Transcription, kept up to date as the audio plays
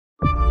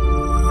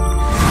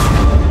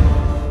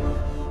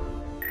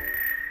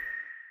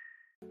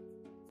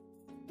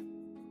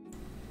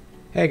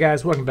Hey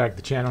guys, welcome back to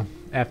the channel.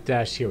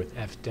 F-Dash here with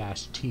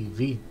F-Dash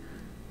TV.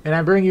 And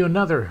I bring you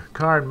another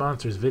Card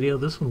Monsters video,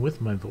 this one with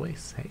my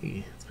voice.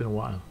 Hey, it's been a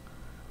while.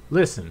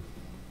 Listen,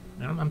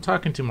 I'm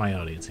talking to my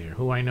audience here,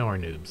 who I know are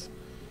noobs.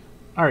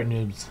 Alright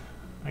noobs,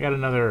 I got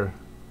another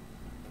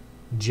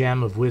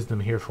gem of wisdom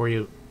here for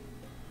you.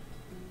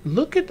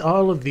 Look at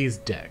all of these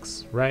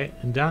decks, right?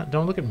 And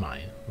don't look at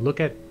mine. Look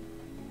at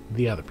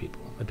the other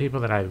people, the people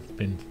that I've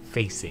been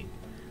facing.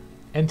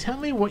 And tell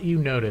me what you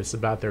notice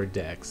about their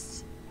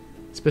decks,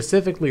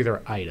 specifically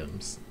their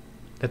items,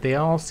 that they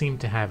all seem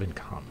to have in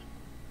common.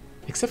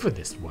 Except for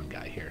this one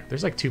guy here.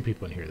 There's like two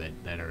people in here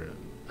that are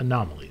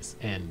anomalies,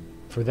 and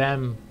for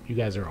them, you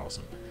guys are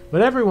awesome.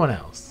 But everyone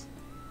else,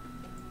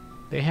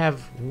 they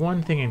have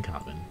one thing in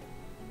common.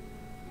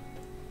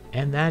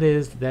 And that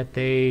is that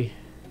they,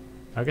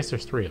 I guess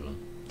there's three of them.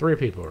 Three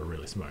people are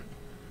really smart.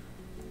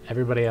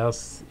 Everybody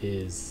else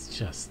is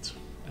just,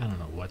 I don't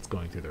know what's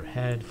going through their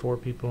head. Four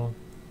people.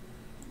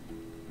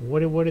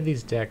 What do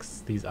these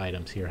decks, these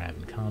items here have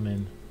in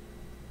common?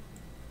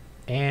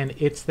 And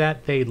it's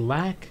that they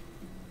lack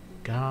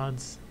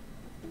God's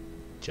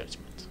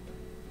judgment.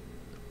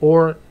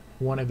 Or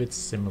one of its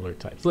similar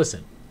types.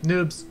 Listen,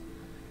 noobs,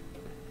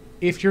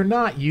 if you're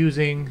not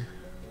using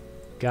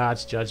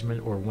God's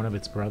judgment or one of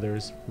its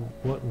brothers,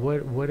 what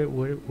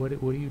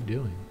are you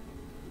doing?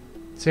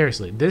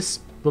 Seriously, this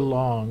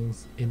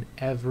belongs in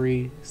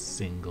every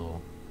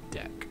single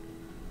deck.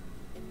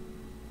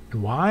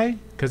 And why?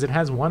 Because it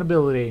has one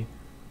ability,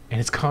 and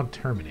it's called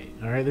Terminate.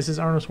 Alright, this is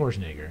Arnold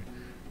Schwarzenegger.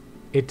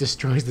 It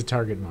destroys the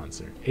target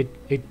monster.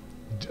 It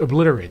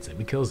obliterates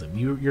him. It kills him.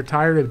 You're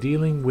tired of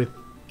dealing with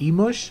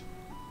Emush?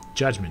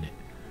 Judgment it.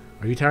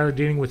 Are you tired of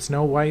dealing with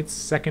Snow White's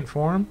second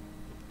form?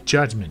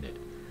 Judgment it.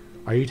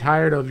 Are you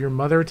tired of your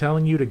mother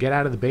telling you to get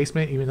out of the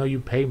basement even though you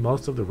pay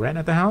most of the rent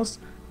at the house?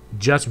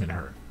 Judgment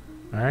her.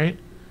 Alright?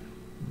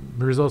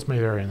 The results may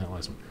vary in that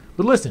last one.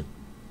 But listen.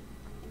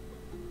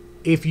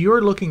 If you're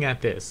looking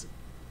at this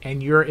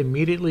and you're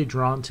immediately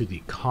drawn to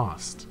the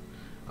cost,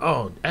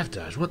 oh,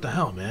 F-Dash, what the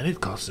hell, man? It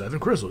costs 7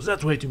 crystals.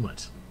 That's way too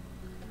much.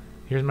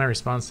 Here's my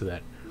response to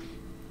that.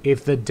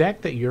 If the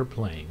deck that you're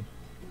playing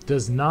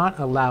does not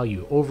allow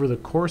you over the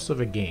course of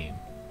a game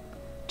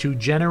to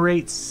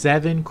generate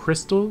 7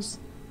 crystals,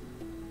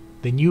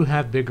 then you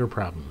have bigger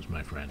problems,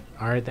 my friend.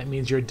 Alright, that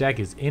means your deck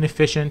is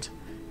inefficient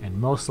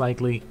and most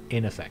likely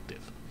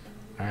ineffective.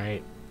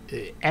 Alright?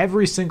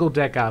 Every single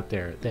deck out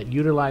there that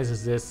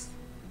utilizes this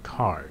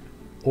card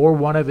or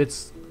one of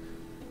its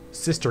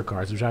sister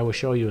cards, which I will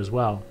show you as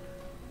well,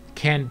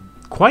 can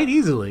quite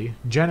easily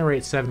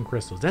generate 7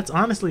 crystals. That's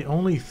honestly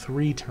only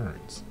 3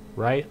 turns,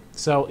 right?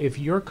 So if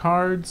your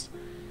cards,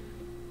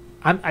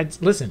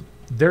 listen,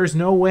 there's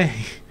no way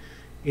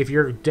if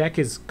your deck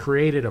is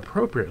created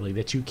appropriately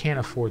that you can't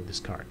afford this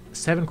card.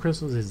 7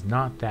 crystals is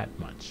not that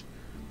much.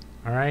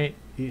 All right,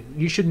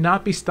 you should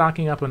not be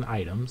stocking up on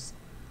items,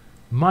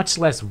 much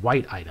less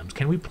white items.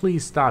 Can we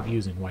please stop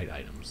using white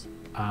items?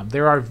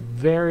 There are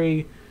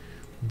very,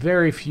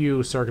 very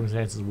few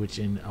circumstances which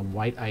in a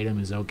white item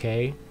is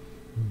okay.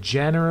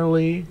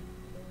 Generally,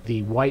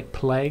 the white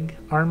plague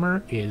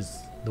armor is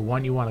the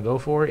one you want to go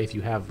for if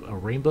you have a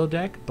rainbow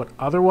deck. But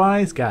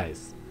otherwise,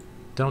 guys,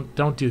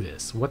 don't do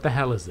this. What the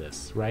hell is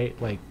this, right?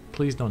 Like,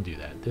 please don't do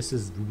that. This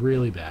is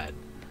really bad.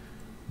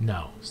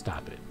 No,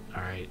 stop it.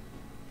 All right.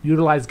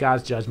 Utilize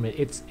God's judgment.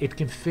 It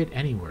can fit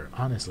anywhere,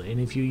 honestly. And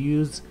if you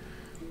use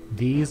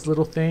these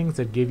little things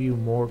that give you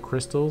more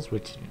crystals,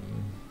 which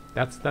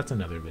that's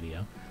another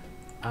video,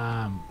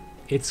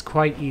 it's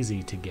quite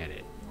easy to get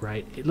it,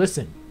 right?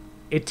 Listen,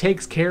 it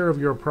takes care of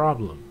your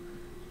problem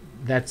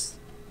that's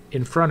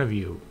in front of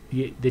you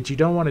that you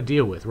don't want to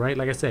deal with, right?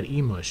 Like I said,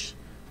 Emush,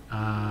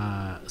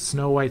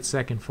 Snow White's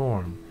second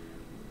form,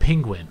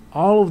 Penguin,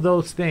 all of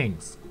those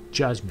things,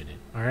 judgment it,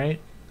 all right?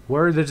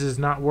 Where this does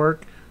not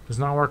work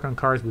on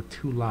cards with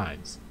 2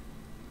 lives,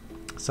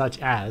 such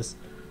as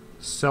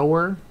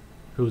Sower,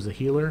 who's a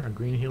healer, a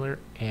green healer,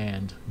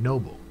 and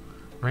Noble,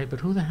 right?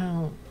 But who the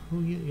hell,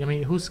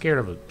 who's scared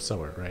of a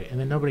Sower, right? And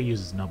then nobody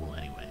uses Noble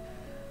anyway,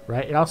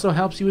 right? It also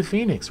helps you with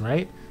Phoenix,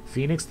 right?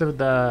 Phoenix,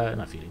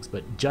 not Phoenix,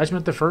 but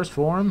Judgment the first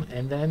form,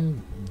 and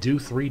then do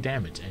 3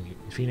 damage, and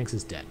Phoenix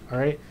is dead, all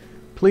right?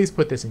 Please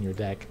put this in your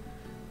deck.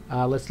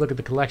 Let's look at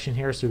the collection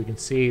here so we can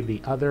see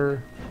the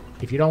other.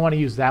 If you don't want to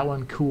use that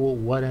one, cool,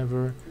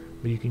 whatever,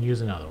 but you can use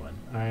another one,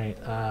 all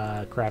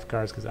right? Craft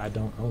cards, because I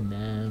don't own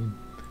them.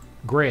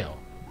 Grail.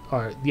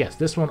 Or yes,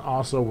 this one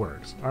also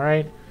works. All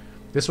right,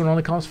 this one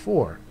only costs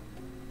 4,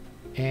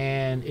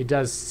 and it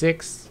does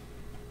 6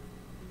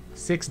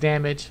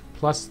 damage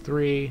plus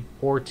 3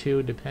 or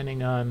 2,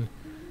 depending on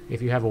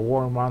if you have a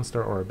war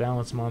monster or a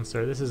balance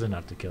monster. This is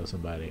enough to kill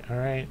somebody. All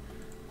right,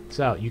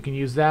 so you can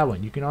use that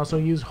one. You can also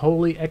use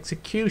Holy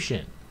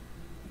Execution.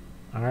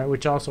 All right,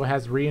 which also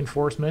has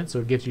reinforcement, so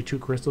it gives you 2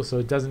 crystals. So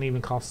it doesn't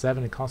even cost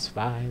 7; it costs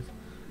 5.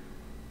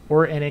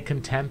 And it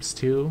contempts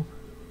too.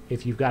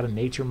 If you've got a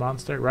nature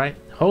monster, right?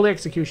 Holy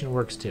Execution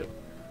works too.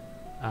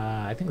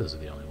 I think those are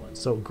the only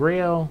ones. So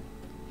Grail,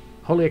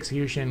 Holy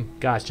Execution,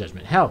 God's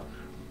Judgment. Hell,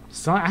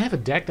 So I have a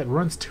deck that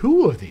runs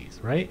 2 of these,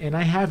 right? And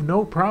I have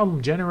no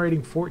problem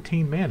generating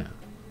 14 mana.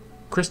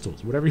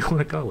 Crystals, whatever you want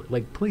to call it.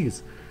 Like,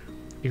 please,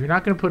 if you're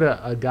not going to put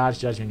a God's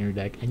Judgment in your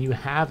deck and you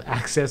have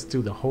access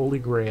to the Holy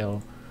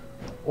Grail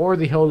or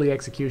the Holy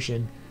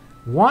Execution,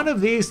 one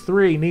of these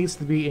 3 needs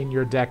to be in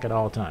your deck at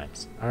all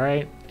times, all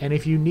right? And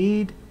if you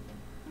need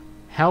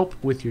help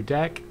with your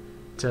deck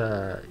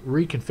to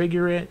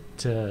reconfigure it,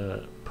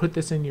 to put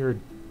this in your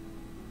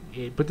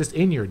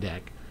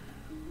deck,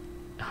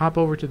 hop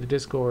over to the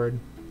Discord,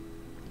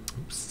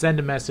 send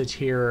a message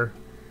here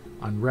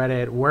on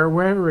Reddit,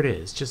 wherever it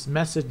is. Just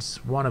message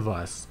one of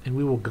us, and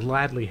we will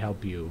gladly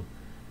help you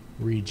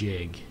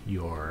rejig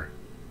your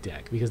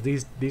deck, because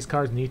these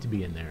cards need to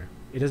be in there.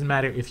 It doesn't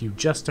matter if you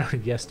just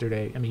started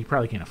yesterday. I mean, you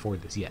probably can't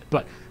afford this yet,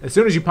 but as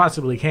soon as you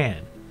possibly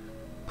can,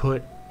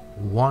 put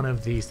one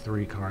of these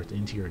 3 cards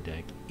into your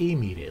deck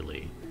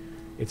immediately.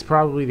 It's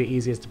probably the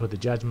easiest to put the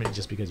Judgment,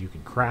 just because you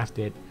can craft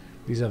it.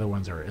 These other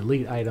ones are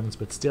elite items,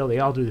 but still, they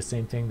all do the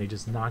same thing. They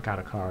just knock out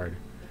a card,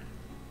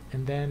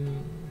 and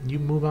then you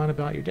move on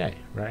about your day,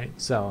 right?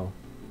 So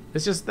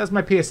that's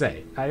my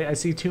PSA. I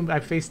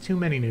face too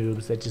many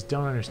noobs that just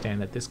don't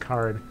understand that this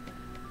card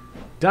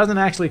doesn't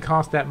actually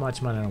cost that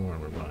much money. I don't know where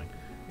we're going.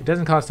 It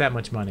doesn't cost that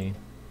much money.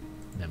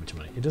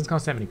 It doesn't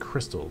cost that many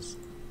crystals,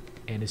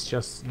 and it's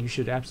just, you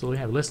should absolutely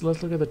have it. Let's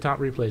look at the top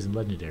replays in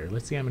Legendary.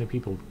 Let's see how many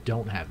people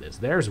don't have this.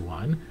 There's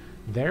one.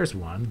 There's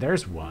one.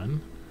 There's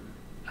one.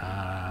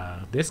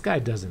 This guy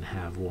doesn't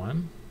have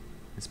one.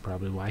 It's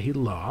probably why he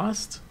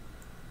lost.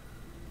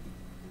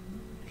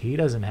 He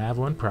doesn't have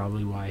one,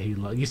 probably why he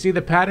lost. You see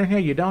the pattern here?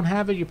 You don't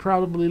have it, you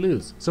probably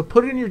lose. So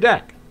put it in your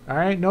deck, all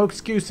right? No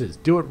excuses.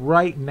 Do it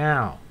right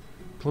now,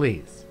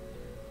 please.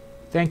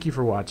 Thank you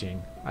for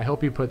watching. I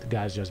hope you put the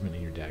God's Judgment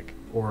in your deck,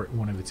 or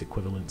one of its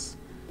equivalents.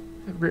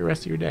 Have a great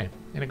rest of your day,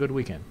 and a good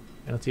weekend.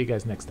 And I'll see you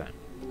guys next time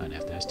on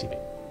effdash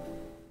TV.